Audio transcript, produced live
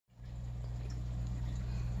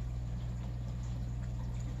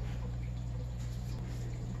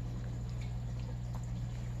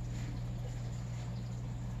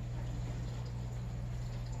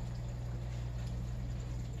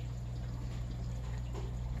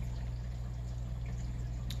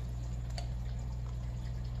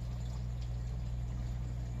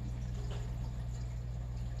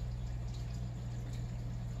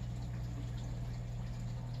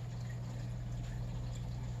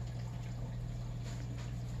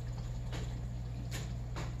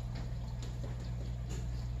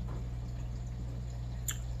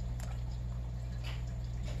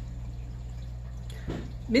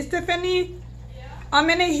Miss Stephanie, Yeah. how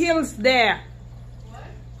many hills there? What?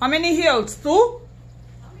 How many hills? 2?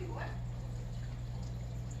 How many what?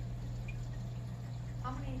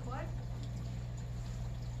 How many what?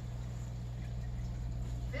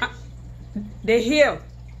 Fish? The hill.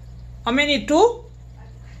 How many? 2? Come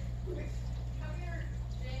here,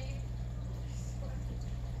 Jane.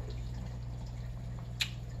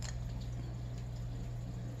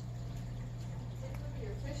 Take a look at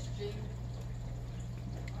your fish, Jane.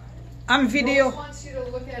 I'm video. Rose wants you to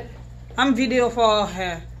look at. I'm video for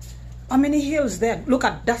her. How many hills there? Look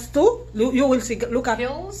at, that's 2. You will see. Look at.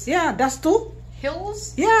 Hills? Yeah, that's 2.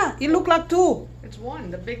 Hills? Yeah, it look like 2. It's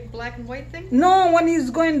one, the big black and white thing? No, when he's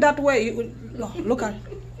going that way, look at. I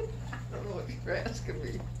don't know what you're asking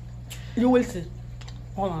me. You will see.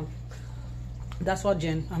 Hold on. That's what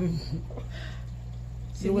Jen.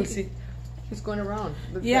 You will see. He's going around.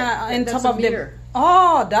 Yeah, on that's top a of the. mirror.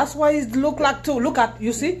 Oh, that's why it look like 2. Look at.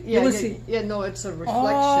 You see? Yeah, you will yeah, see. yeah, no, it's a reflection.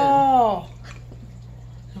 Oh.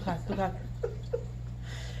 Look at. Look at.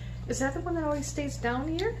 Is that the one that always stays down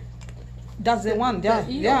here? That's the one. Yeah.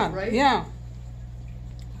 the eel, Yeah. right? Yeah.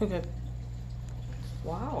 Look at.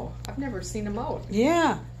 Wow, I've never seen him out.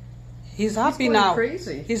 Yeah. He's happy going now.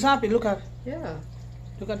 crazy. He's happy. Look at. Yeah.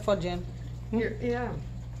 Look at for Jen. Yeah.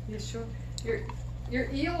 You sure? Your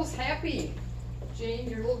eel's happy, Jane.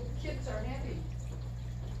 Your little kids are happy.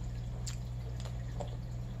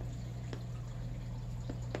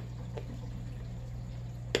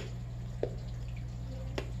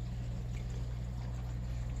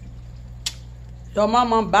 Your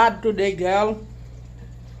mama bad today, girl.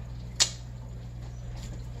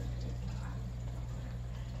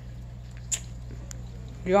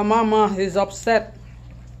 Your mama is upset.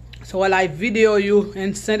 So while I video you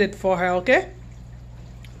and send it for her, okay?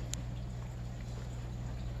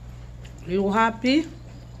 You happy?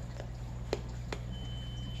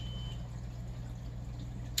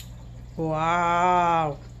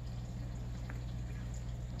 Wow.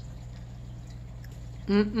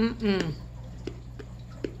 Mm-mm-mm.